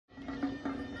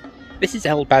This is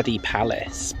El Badi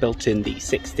Palace, built in the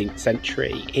 16th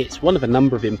century. It's one of a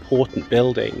number of important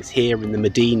buildings here in the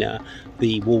Medina,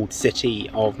 the walled city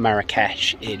of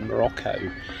Marrakesh in Morocco.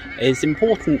 As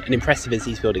important and impressive as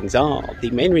these buildings are, the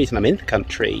main reason I'm in the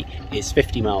country is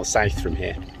 50 miles south from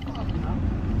here.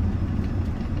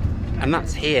 And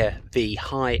that's here, the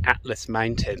high Atlas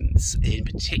Mountains, in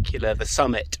particular the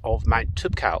summit of Mount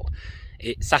Toubkal.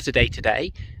 It's Saturday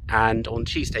today, and on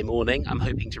Tuesday morning I'm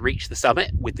hoping to reach the summit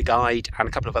with the guide and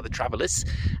a couple of other travellers,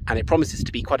 and it promises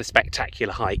to be quite a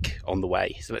spectacular hike on the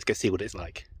way, so let's go see what it's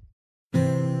like.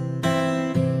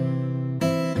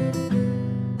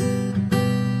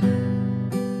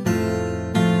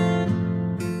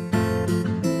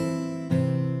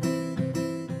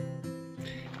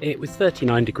 It was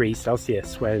 39 degrees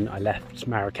Celsius when I left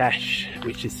Marrakesh,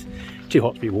 which is too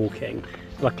hot to be walking.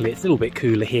 Luckily it's a little bit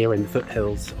cooler here in the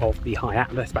foothills of the high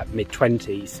Atlas, about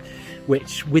mid-20s,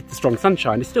 which with the strong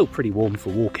sunshine is still pretty warm for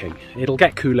walking. It'll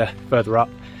get cooler further up,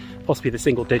 possibly the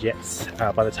single digits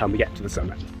by the time we get to the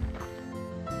summit.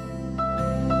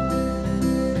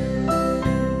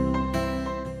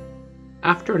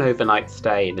 After an overnight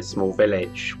stay in a small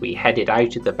village, we headed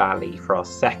out of the valley for our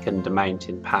second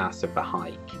mountain pass of the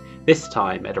hike, this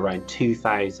time at around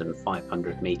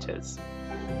 2,500 metres.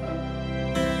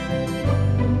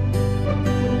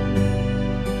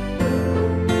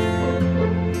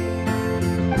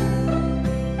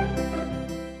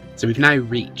 So we've now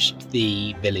reached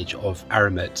the village of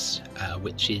Aramat,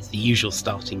 which is the usual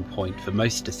starting point for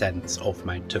most descents of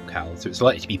Mount Toubkal. So it's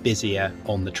likely to be busier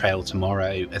on the trail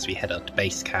tomorrow as we head up to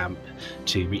base camp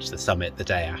to reach the summit the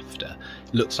day after.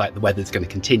 It looks like the weather's going to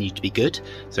continue to be good,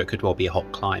 so it could well be a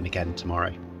hot climb again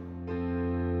tomorrow.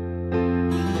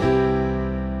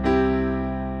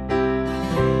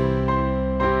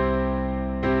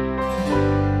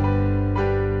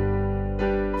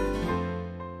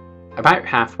 About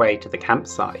halfway to the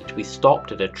campsite, we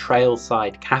stopped at a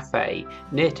trailside cafe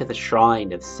near to the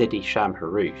shrine of Sidi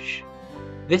Shamharouche.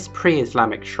 This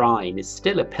pre-Islamic shrine is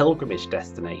still a pilgrimage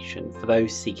destination for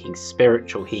those seeking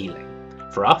spiritual healing.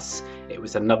 For us, it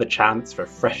was another chance for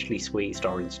freshly squeezed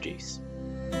orange juice.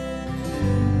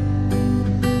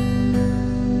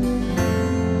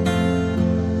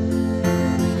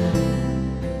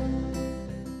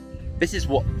 This is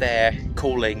what they're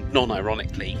calling,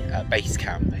 non-ironically, base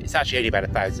camp. It's actually only about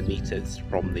 1,000 metres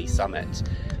from the summit,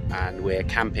 and we're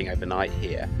camping overnight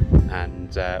here,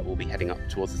 and we'll be heading up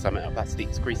towards the summit of that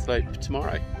steep scree slope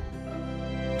tomorrow.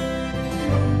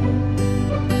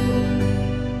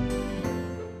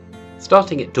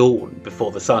 Starting at dawn,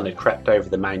 before the sun had crept over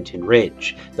the mountain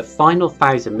ridge, the final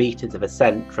 1,000 metres of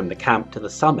ascent from the camp to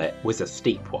the summit was a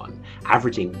steep one,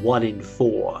 averaging 1 in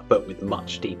 4, but with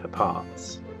much deeper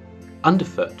parts.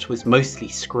 Underfoot was mostly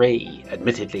scree,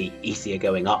 admittedly easier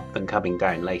going up than coming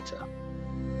down later.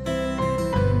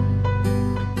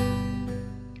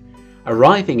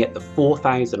 Arriving at the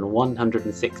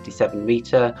 4,167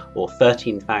 metre or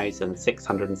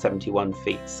 13,671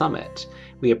 feet summit,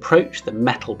 we approach the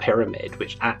metal pyramid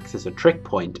which acts as a trig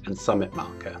point and summit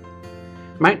marker.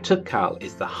 Mount Toubkal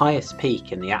is the highest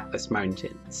peak in the Atlas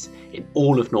Mountains, in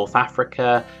all of North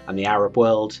Africa and the Arab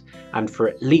world, and for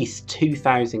at least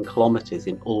 2,000 kilometres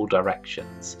in all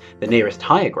directions, the nearest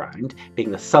higher ground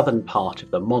being the southern part of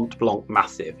the Mont Blanc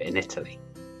Massif in Italy.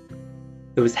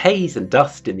 There was haze and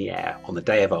dust in the air on the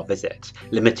day of our visit,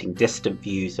 limiting distant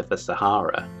views of the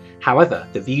Sahara. However,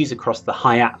 the views across the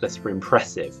high Atlas were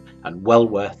impressive and well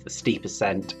worth the steep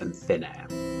ascent and thin air.